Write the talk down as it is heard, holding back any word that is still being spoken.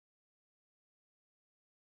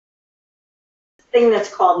thing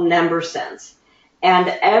that's called number sense. And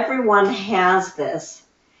everyone has this.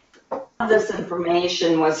 This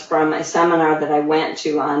information was from a seminar that I went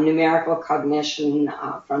to on numerical cognition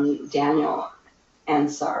from Daniel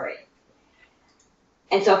Ansari.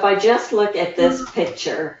 And so if I just look at this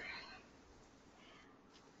picture,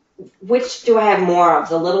 which do I have more of,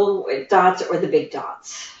 the little dots or the big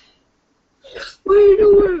dots? What are you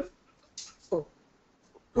doing?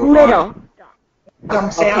 Little.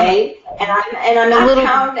 Okay,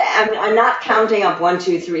 I'm not counting up 1,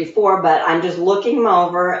 2, 3, 4, but I'm just looking them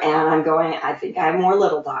over and I'm going, I think I have more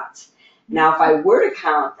little dots. Now, if I were to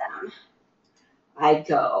count them, I'd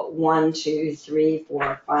go 1, 2, 3,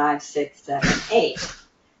 4, 5, 6, 7, 8.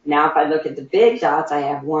 Now, if I look at the big dots, I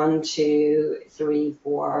have 1, 2, 3,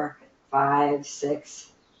 4, 5,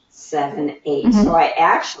 6, 7, 8. Mm-hmm. So I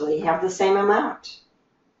actually have the same amount.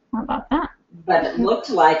 How about that? But it looked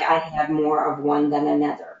like I had more of one than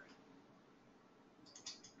another.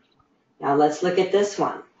 Now let's look at this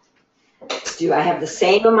one. Do I have the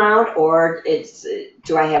same amount, or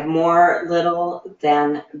do I have more little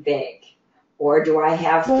than big? Or do I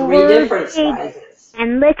have three different sizes?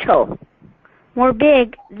 And little. More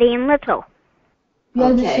big than little.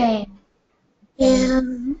 You're the same.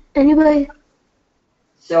 And anybody?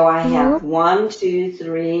 So I have 1, 2,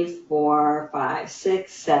 3, 4, 5,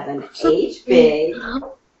 6, 7, 8 big.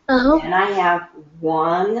 And I have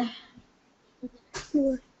 1,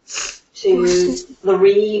 2,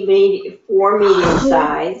 3, 4 medium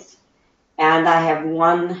sized. And I have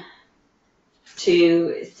 1,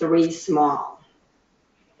 2, 3 small.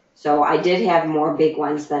 So I did have more big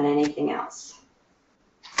ones than anything else.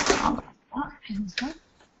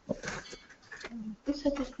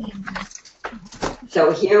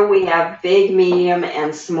 So here we have big, medium,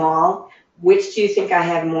 and small. Which do you think I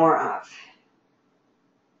have more of?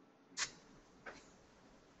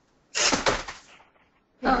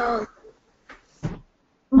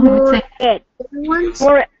 More big.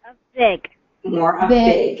 More of big. More of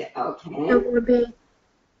big. Okay. More big.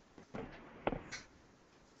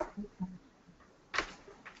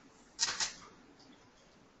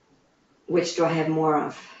 Which do I have more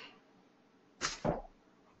of?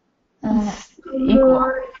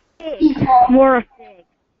 More equal. More of big.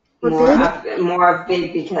 More of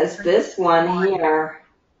big, because this one here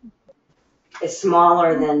is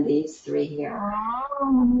smaller than these three here.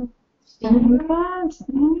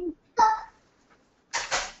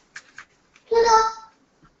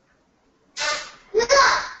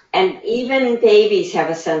 And even babies have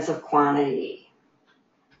a sense of quantity.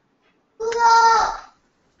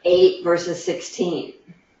 8 versus 16.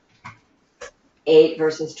 8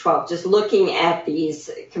 versus 12. Just looking at these,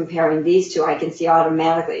 comparing these two, I can see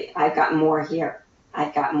automatically I've got more here.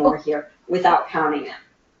 I've got more here without counting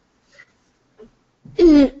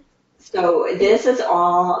them. So this is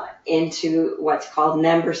all into what's called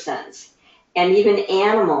number sense. And even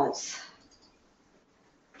animals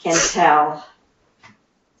can tell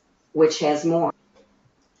which has more.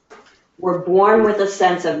 We're born with a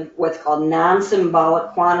sense of what's called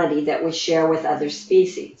non-symbolic quantity that we share with other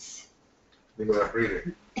species.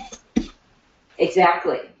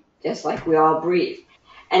 Exactly, just like we all breathe.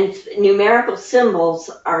 And numerical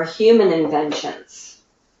symbols are human inventions.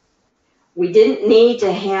 We didn't need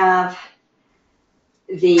to have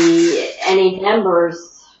any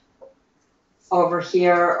numbers over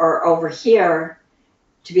here or over here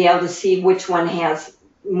to be able to see which one has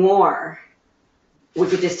more. We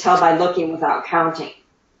could just tell by looking without counting.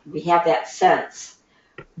 We have that sense.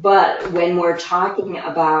 But when we're talking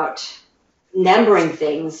about numbering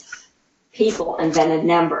things, people invented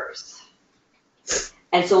numbers.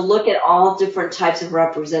 And so look at all different types of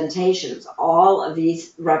representations. All of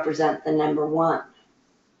these represent the number 1.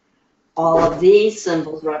 All of these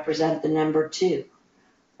symbols represent the number 2.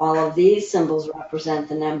 All of these symbols represent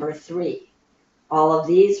the number 3. All of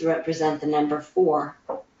these represent the number 4,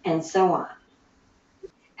 and so on.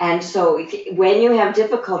 And so when you have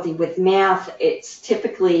difficulty with math, it's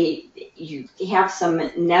typically you have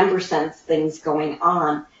some number sense things going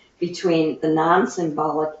on between the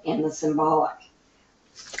non-symbolic and the symbolic.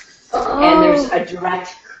 And there's a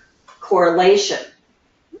direct correlation.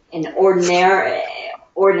 And ordinality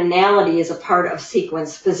is a part of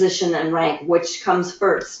sequence, position, and rank. Which comes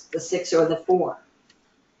first, the 6 or the 4?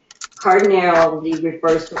 Cardinality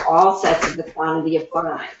refers to all sets of the quantity of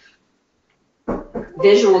 5.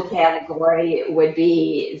 Visual category would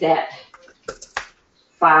be that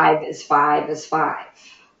 5 is 5 is 5.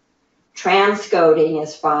 Transcoding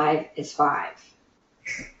is 5 is 5.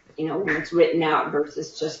 You know, when it's written out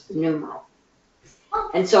versus just the numeral.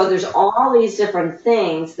 And so there's all these different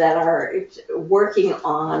things that are working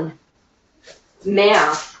on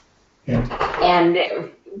math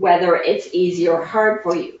and whether it's easy or hard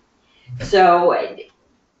for you. So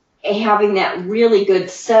having that really good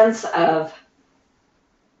sense of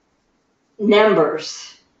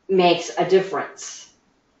numbers makes a difference.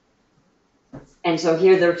 And so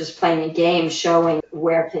here they're just playing a game showing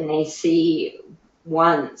where can they see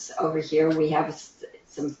ones. Over here we have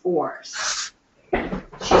some fours.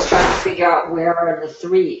 She's trying to figure out where are the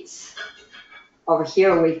threes. Over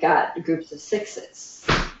here we've got groups of sixes.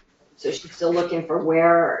 So she's still looking for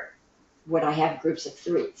where would I have groups of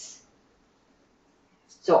threes.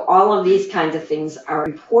 So all of these kinds of things are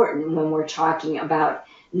important when we're talking about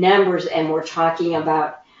numbers and we're talking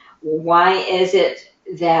about why is it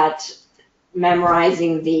that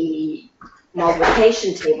memorizing the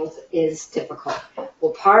multiplication tables is difficult.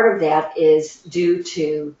 Well, part of that is due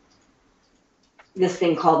to this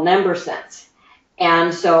thing called number sense.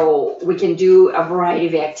 And so we can do a variety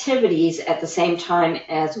of activities at the same time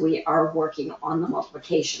as we are working on the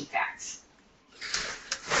multiplication facts.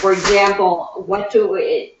 For example, what do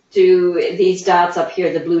these dots up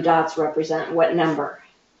here, the blue dots, represent? What number?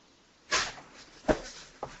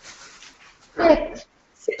 6.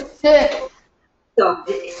 6. So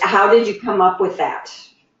how did you come up with that?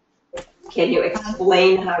 Can you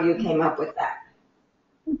explain how you came up with that?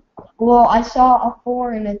 Well, I saw a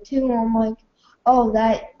 4 and a 2, and I'm like, oh,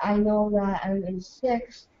 that I know that I'm in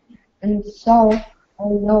 6, and so I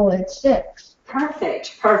know it's 6.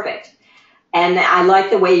 Perfect, perfect. And I like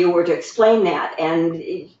the way you were to explain that,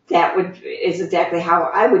 and that is exactly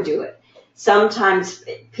how I would do it. Sometimes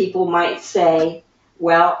people might say,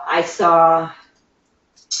 well, I saw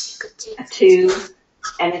a 2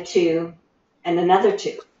 and a 2 and another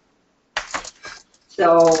 2.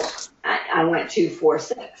 So I went 2, 4,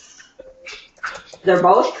 6. They're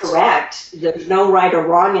both correct. There's no right or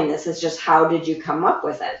wrong in this. It's just how did you come up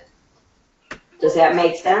with it? Does that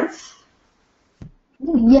make sense?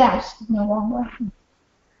 Yes, no longer.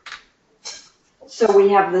 So we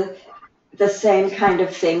have the same kind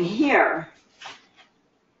of thing here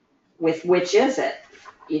with which is it?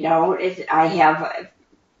 You know, I have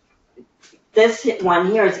this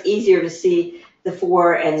one here. It's easier to see the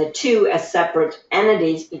 4 and the 2 as separate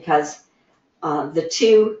entities because the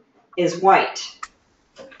 2 is white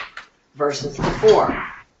versus the 4.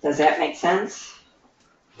 Does that make sense?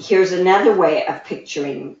 Here's another way of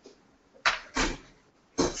picturing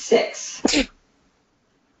 6.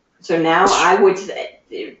 So now I would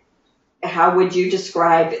say, how would you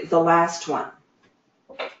describe the last one?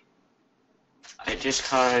 I just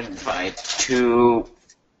counted by 2.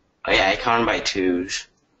 Oh yeah, I counted by 2s.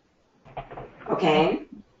 Okay.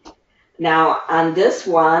 Now on this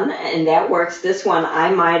one, and that works, this one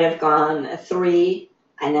I might have gone 3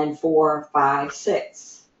 and then 4, 5,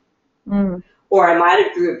 6. Or I might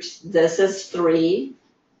have grouped this as 3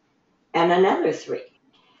 and another 3.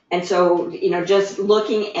 And so, you know, just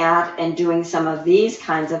looking at and doing some of these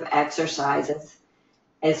kinds of exercises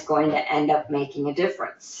is going to end up making a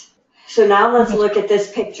difference. So now let's look at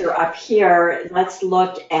this picture up here. Let's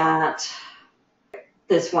look at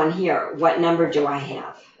this one here. What number do I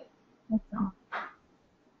have?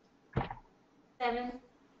 7.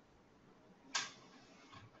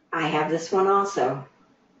 I have this one also.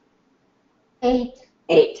 8.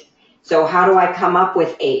 8. So how do I come up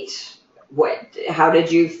with 8? How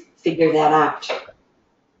did you figure that out?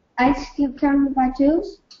 I just keep counting by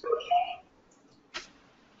 2s. Okay.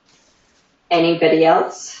 Anybody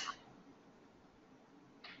else?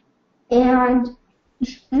 And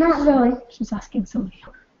not really. She's asking somebody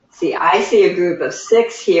else. See, I see a group of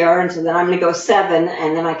 6 here, and so then I'm going to go 7,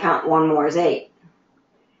 and then I count one more as 8.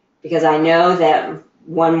 Because I know that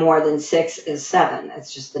one more than 6 is 7.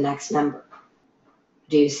 It's just the next number.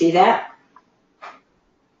 Do you see that?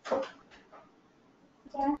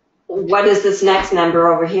 Yeah. What is this next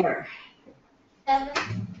number over here? 7.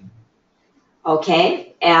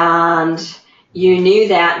 Okay, and you knew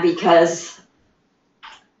that because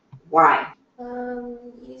why?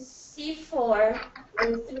 You see 4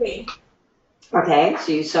 and 3. Okay,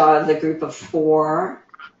 so you saw the group of 4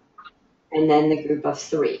 and then the group of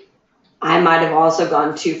 3. I might have also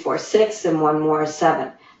gone 2, 4, 6 and one more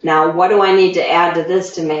 7. Now, what do I need to add to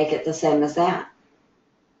this to make it the same as that?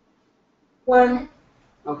 1.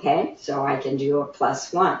 Okay, so I can do a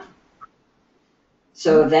plus 1.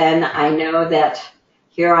 So then I know that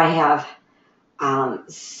here I have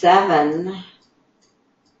 7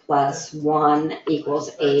 plus 1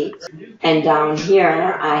 equals 8. And down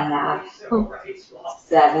here I have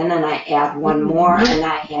 7 and I add one more and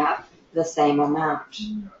I have the same amount.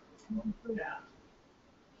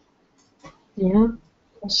 Yeah.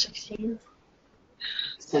 16.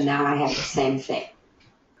 So now I have the same thing.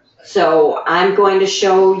 So I'm going to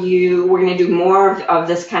show you, we're going to do more of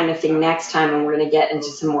this kind of thing next time, and we're going to get into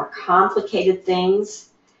some more complicated things.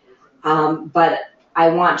 But I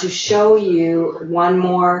want to show you one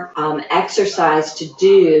more exercise to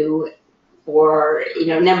do. Or,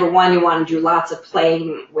 number one, you want to do lots of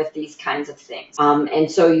playing with these kinds of things. And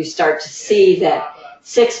so you start to see that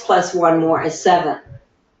 6 plus 1 more is 7.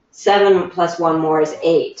 7 plus 1 more is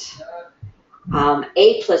 8.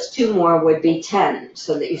 8 plus 2 more would be 10,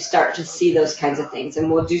 so that you start to see those kinds of things.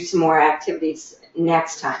 And we'll do some more activities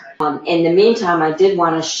next time. In the meantime, I did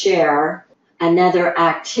want to share another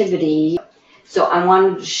activity. So I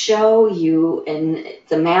wanted to show you in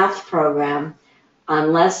the math program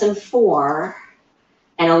on lesson 4,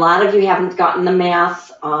 and a lot of you haven't gotten the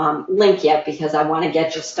math link yet because I want to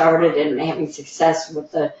get you started in having success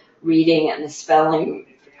with the reading and the spelling,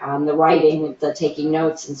 the writing, the taking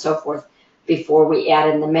notes and so forth before we add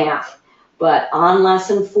in the math. But on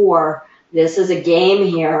lesson 4, this is a game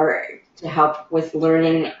here to help with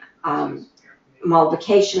learning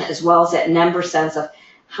multiplication as well as that number sense of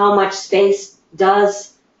how much space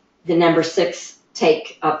does the number 6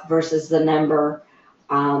 take up versus the number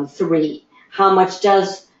 3. How much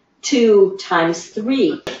does 2 times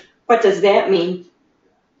 3? What does that mean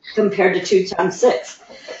compared to 2 times 6?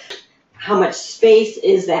 How much space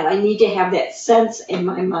is that? I need to have that sense in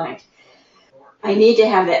my mind. I need to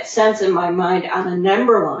have that sense in my mind on a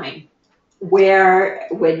number line. Where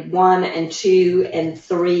would 1 and 2 and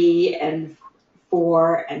 3 and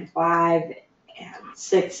 4 and 5 and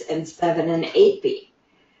 6 and 7 and 8 be?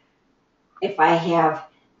 If I have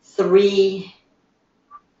 3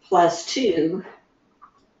 plus 2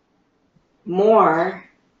 more,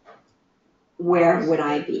 where would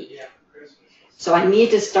I be? So I need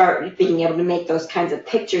to start being able to make those kinds of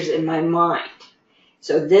pictures in my mind.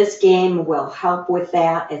 So this game will help with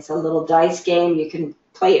that. It's a little dice game. You can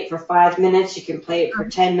play it for 5 minutes. You can play it for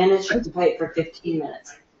 10 minutes. You can play it for 15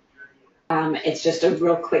 minutes. It's just a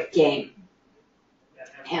real quick game.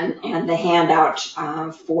 And the handout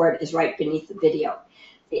for it is right beneath the video.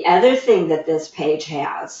 The other thing that this page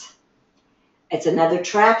has, it's another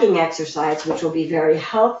tracking exercise which will be very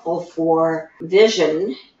helpful for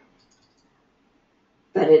vision,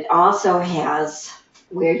 but it also has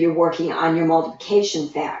where you're working on your multiplication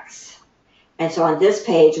facts. And so on this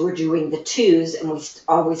page we're doing the 2's and we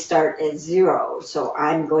always start at 0. So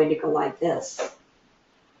I'm going to go like this.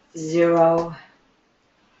 0,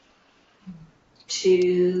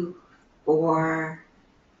 2, 4,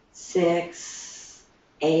 6,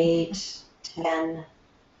 8, 10,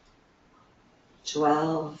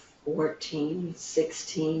 12, 14,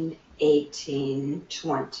 16, 18,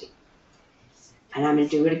 20. And I'm going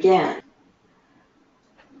to do it again.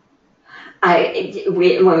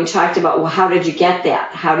 When we talked about, well, how did you get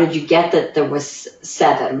that? How did you get that there was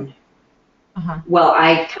 7? Well,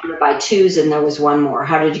 I counted by 2's and there was 1 more.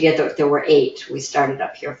 How did you get that there were 8? We started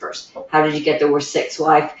up here first. How did you get there were 6? Well,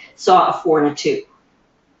 I saw a 4 and a 2.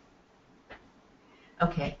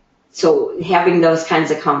 Okay. So having those kinds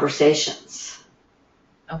of conversations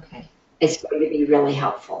is going to be really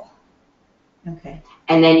helpful. Okay.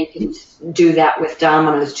 And then you can do that with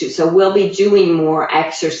dominoes too. So we'll be doing more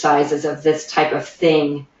exercises of this type of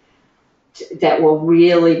thing that will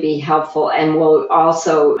really be helpful, and we'll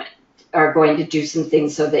also are going to do some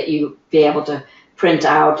things so that you be able to print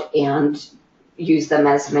out and use them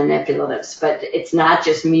as manipulatives. But it's not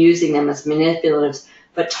just using them as manipulatives,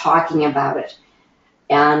 but talking about it.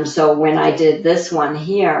 And so when I did this one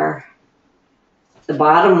here, the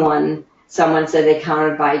bottom one, someone said they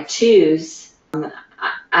counted by 2's.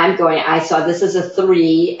 I saw this as a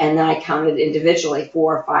 3, and then I counted individually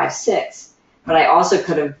 4, 5, 6. But I also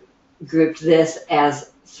could have grouped this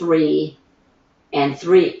as 3 and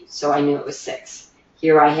 3, so I knew it was 6.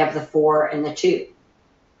 Here I have the 4 and the 2.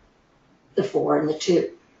 The 4 and the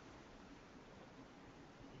 2.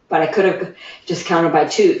 But I could have just counted by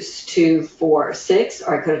 2's. 2, 4, 6,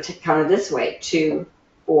 or I could have counted this way. 2,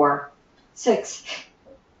 4, 6.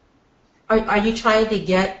 Are you trying to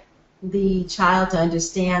get the child to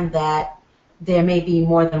understand that there may be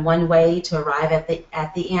more than one way to arrive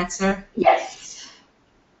at the answer? Yes.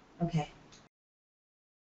 Okay.